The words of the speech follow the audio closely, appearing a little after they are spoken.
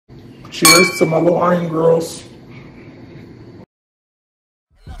Cheers to my little iron girls.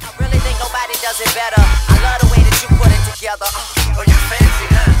 I really think nobody does it better. I love the way that you put it together. Oh, you fancy,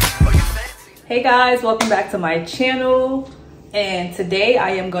 huh? Oh, you fancy. Hey guys, welcome back to my channel. And today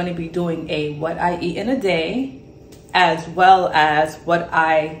I am going to be doing a what I eat in a day, as well as what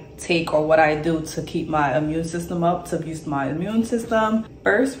I take or what I do to keep my immune system up, to boost my immune system.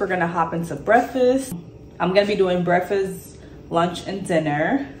 First, we're gonna hop into breakfast. I'm gonna be doing breakfast, lunch, and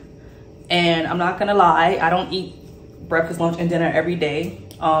dinner. And I'm not gonna lie, I don't eat breakfast, lunch, and dinner every day,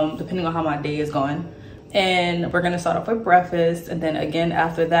 depending on how my day is going. And we're gonna start off with breakfast, and then again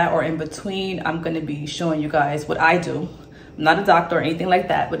after that or in between, I'm gonna be showing you guys what I do. I'm not a doctor or anything like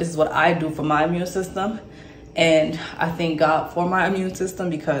that, but this is what I do for my immune system. And I thank God for my immune system,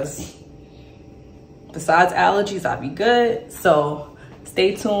 because besides allergies, I'll be good. So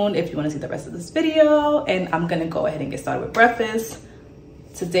stay tuned if you want to see the rest of this video. And I'm gonna go ahead and get started with breakfast.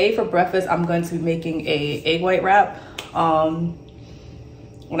 Today for breakfast, I'm going to be making a egg white wrap.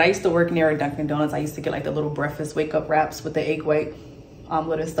 When I used to work near Dunkin' Donuts, I used to get like the little breakfast wake up wraps with the egg white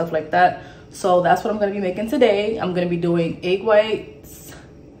omelet and stuff like that. So that's what I'm gonna be making today. I'm gonna be doing egg whites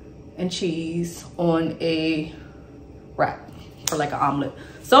and cheese on a wrap for like an omelet.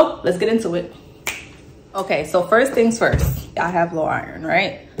 So let's get into it. Okay, so first things first, I have low iron,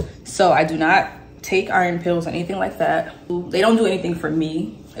 right? So I do not take iron pills or anything like that. They don't do anything for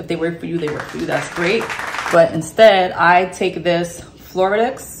me. If they work for you, they work for you, that's great. But instead, I take this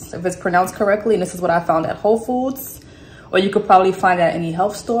Floradix, if it's pronounced correctly, and this is what I found at Whole Foods, or you could probably find it at any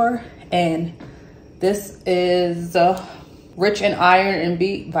health store. And this is rich in iron and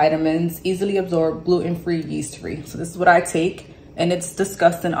B vitamins, easily absorbed, gluten-free, yeast-free. So this is what I take, and it's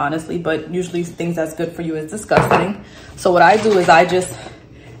disgusting, honestly, but usually things that's good for you is disgusting. So what I do is I just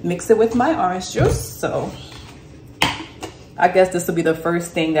mix it with my orange juice. So I guess this will be the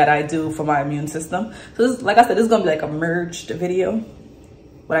first thing that I do for my immune system. So this, like I said, this is gonna be like a merged video,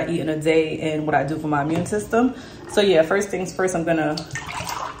 what I eat in a day and what I do for my immune system. So yeah, first things first, I'm gonna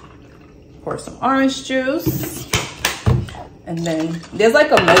pour some orange juice. And then there's like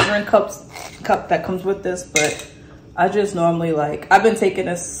a measuring cup that comes with this, but I just normally like, I've been taking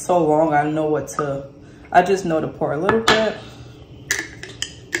this so long, I just know to pour a little bit.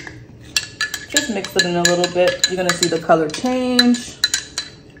 Just mix it in a little bit. You're gonna see the color change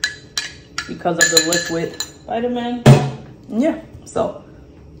because of the liquid vitamin. Yeah, so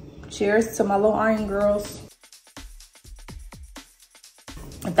cheers to my little iron girls.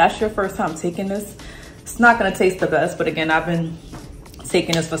 If that's your first time taking this, it's not gonna taste the best, but again, I've been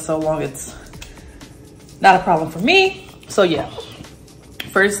taking this for so long, it's not a problem for me. So yeah,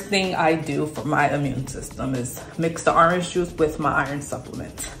 first thing I do for my immune system is mix the orange juice with my iron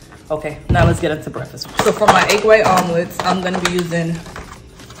supplement. Okay, now let's get into breakfast. So for my egg white omelets, I'm gonna be using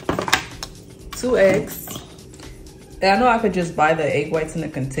 2 eggs. And I know I could just buy the egg whites in a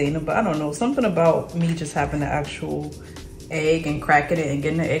container, but I don't know, something about me just having the actual egg and cracking it and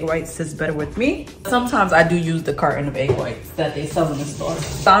getting the egg whites sits better with me. Sometimes I do use the carton of egg whites that they sell in the store.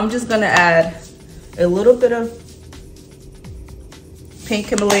 So I'm just gonna add a little bit of pink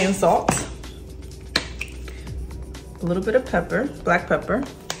Himalayan salt, a little bit of pepper, black pepper,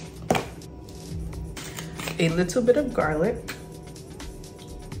 a little bit of garlic,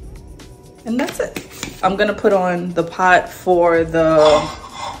 and that's it. I'm gonna put on the pot for the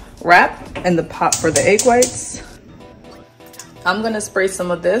wrap and the pot for the egg whites. I'm gonna spray some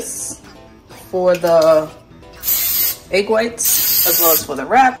of this for the egg whites as well as for the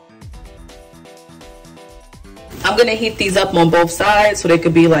wrap. I'm gonna heat these up on both sides so they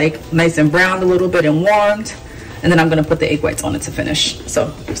could be like nice and browned a little bit and warmed. And then I'm gonna put the egg whites on it to finish.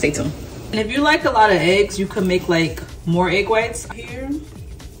 So stay tuned. And if you like a lot of eggs, you could make like more egg whites here. And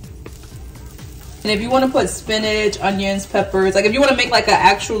if you wanna put spinach, onions, peppers, like if you wanna make like an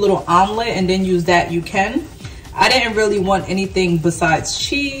actual little omelet and then use that, you can. I didn't really want anything besides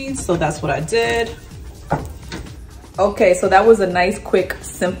cheese, so that's what I did. Okay, so that was a nice, quick,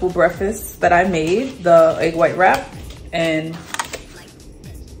 simple breakfast that I made, the egg white wrap. And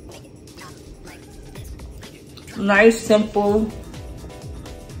nice, simple,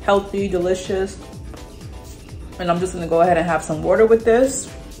 healthy, delicious. And I'm just gonna go ahead and have some water with this.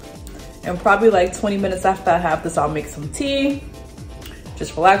 And probably like 20 minutes after I have this, I'll make some tea.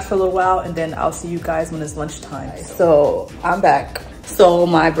 Just relax for a little while, and then I'll see you guys when it's lunchtime. So I'm back. So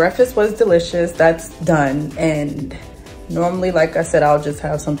my breakfast was delicious, that's done. And normally, like I said, I'll just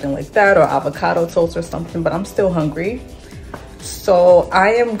have something like that or avocado toast or something, but I'm still hungry. So I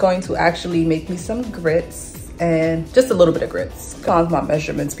am going to actually make me some grits and just a little bit of grits. Sometimes my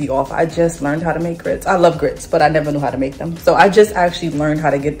measurements be off. I just learned how to make grits. I love grits, but I never knew how to make them. So I just actually learned how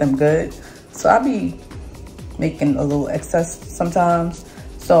to get them good. So I'll be making a little excess sometimes.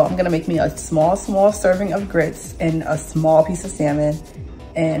 So I'm gonna make me a small serving of grits and a small piece of salmon.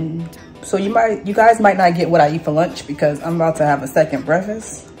 And so you guys might not get what I eat for lunch because I'm about to have a second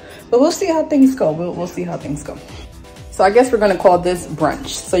breakfast. But we'll see how things go. We'll see how things go. So I guess we're gonna call this brunch.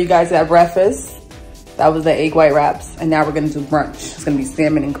 So you guys had breakfast. That was the egg white wraps. And now we're gonna do brunch. It's gonna be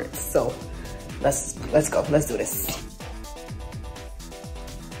salmon and grits. So let's go, let's do this.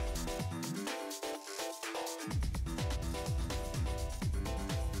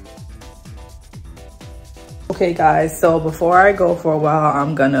 Okay guys, so before I go for a while,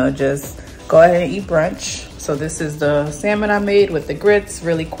 I'm gonna just go ahead and eat brunch. So this is the salmon I made with the grits,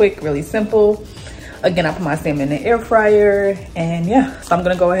 really quick, really simple. Again, I put my salmon in the air fryer, and yeah, so I'm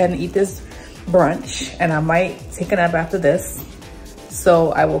gonna go ahead and eat this brunch, and I might take a nap after this.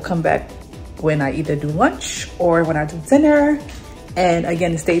 So I will come back when I either do lunch or when I do dinner. And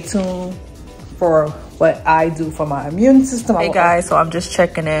again, stay tuned for what I do for my immune system. Hey guys, so I'm just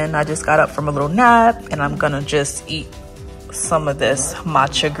checking in. I just got up from a little nap, and I'm gonna just eat some of this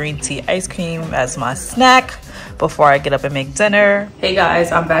matcha green tea ice cream as my snack before I get up and make dinner. Hey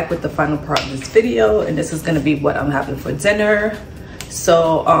guys, I'm back with the final part of this video, and this is gonna be what I'm having for dinner.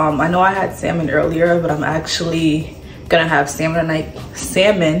 So I know I had salmon earlier, but I'm actually gonna have salmon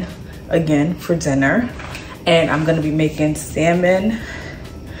again for dinner. And I'm gonna be making salmon,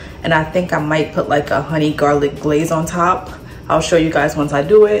 and I think I might put like a honey garlic glaze on top. I'll show you guys once I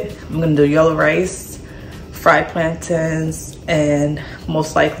do it. I'm gonna do yellow rice, fried plantains, and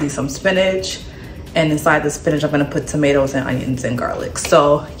most likely some spinach. And inside the spinach, I'm gonna put tomatoes and onions and garlic.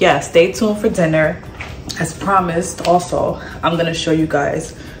 So yeah, stay tuned for dinner. As promised, also, I'm gonna show you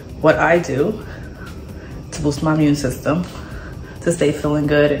guys what I do to boost my immune system, to stay feeling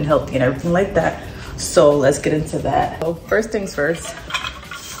good and healthy and everything like that. So let's get into that. So first things first,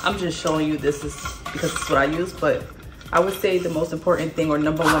 I'm just showing you this is because it's what I use, but I would say the most important thing, or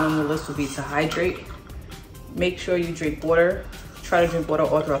number one on the list, would be to hydrate. Make sure you drink water. Try to drink water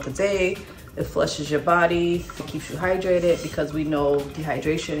all throughout the day. It flushes your body, it keeps you hydrated, because we know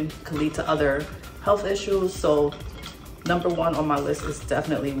dehydration can lead to other health issues. So number one on my list is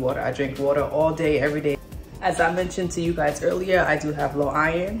definitely water. I drink water all day, every day. As I mentioned to you guys earlier, I do have low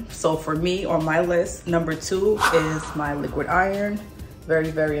iron. So for me, on my list, number two is my liquid iron.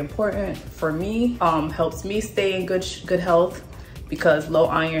 Very, very important for me. Helps me stay in good health, because low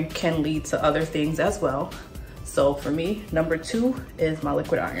iron can lead to other things as well. So for me, number two is my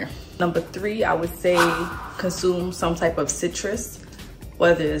liquid iron. Number three, I would say consume some type of citrus,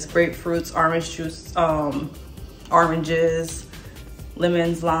 whether it's grapefruits, orange juice, oranges,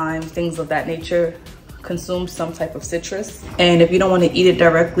 lemons, limes, things of that nature. Consume some type of citrus. And if you don't want to eat it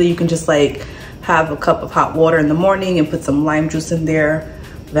directly, you can just like have a cup of hot water in the morning and put some lime juice in there.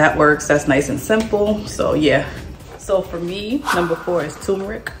 That works. That's nice and simple. So yeah. So for me, number four is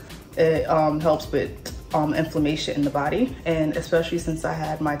turmeric. It helps with inflammation in the body, and especially since I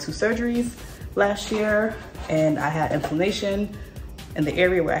had my 2 surgeries last year and I had inflammation in the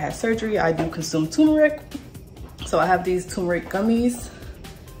area where I had surgery, I do consume turmeric. So I have these turmeric gummies.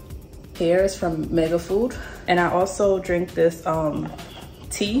 Here's from Mega Food. And I also drink this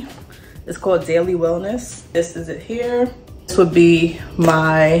tea. It's called Daily Wellness. This is it here. This would be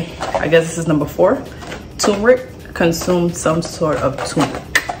my, I guess this is number 4, turmeric. Consume some sort of turmeric.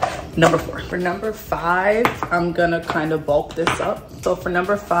 Number 4. For number 5, I'm gonna kind of bulk this up. So for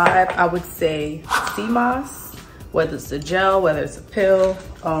number 5, I would say sea moss, whether it's a gel, whether it's a pill.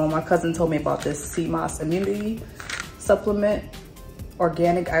 My cousin told me about this sea moss immunity supplement.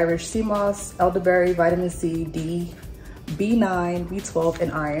 Organic Irish sea moss, elderberry, vitamin C, D, B9, B12,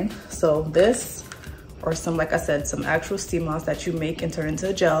 and iron. So this, or some, like I said, some actual sea moss that you make and turn into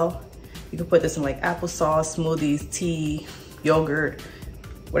a gel. You can put this in like applesauce, smoothies, tea, yogurt,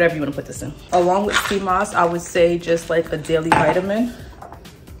 whatever you want to put this in. Along with sea moss, I would say just like a daily vitamin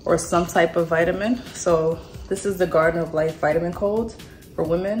or some type of vitamin. So this is the Garden of Life vitamin code for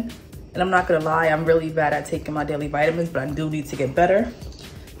women. And I'm not gonna lie, I'm really bad at taking my daily vitamins, but I do need to get better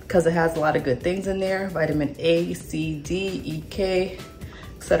because it has a lot of good things in there. Vitamin A, C, D, E, K,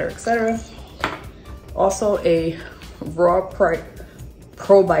 etc., etc. Also a raw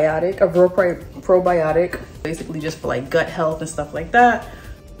probiotic, basically just for like gut health and stuff like that.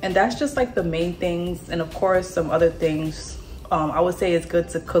 And that's just like the main things. And of course, some other things. I would say it's good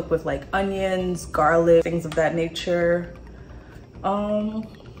to cook with like onions, garlic, things of that nature.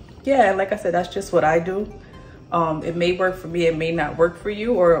 Yeah, like I said, that's just what I do. It may work for me, it may not work for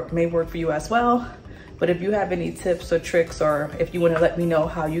you, or it may work for you as well. But if you have any tips or tricks, or if you want to let me know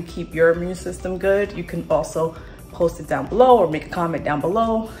how you keep your immune system good, you can also post it down below or make a comment down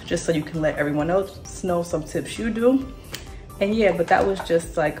below, just so you can let everyone else know some tips you do. And yeah, but that was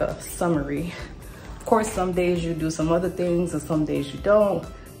just like a summary. Of course, some days you do some other things and some days you don't.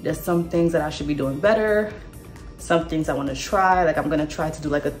 There's some things that I should be doing better. Some things I want to try, like I'm gonna try to do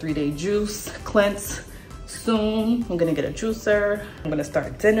like a 3-day juice cleanse soon. I'm gonna get a juicer. I'm gonna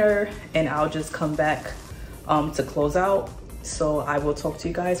start dinner, and I'll just come back to close out. So I will talk to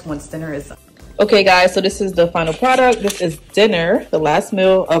you guys once dinner is done. Okay guys, so this is the final product. This is dinner, the last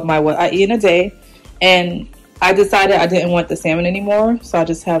meal of my what I eat in a day. And I decided I didn't want the salmon anymore, so I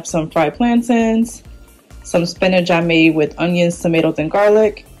just have some fried plantains, some spinach I made with onions, tomatoes, and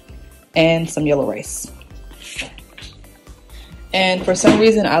garlic, and some yellow rice. And for some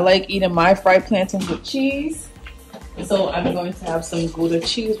reason, I like eating my fried plantains with cheese. So I'm going to have some Gouda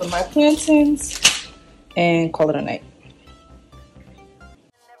cheese with my plantains and call it a night.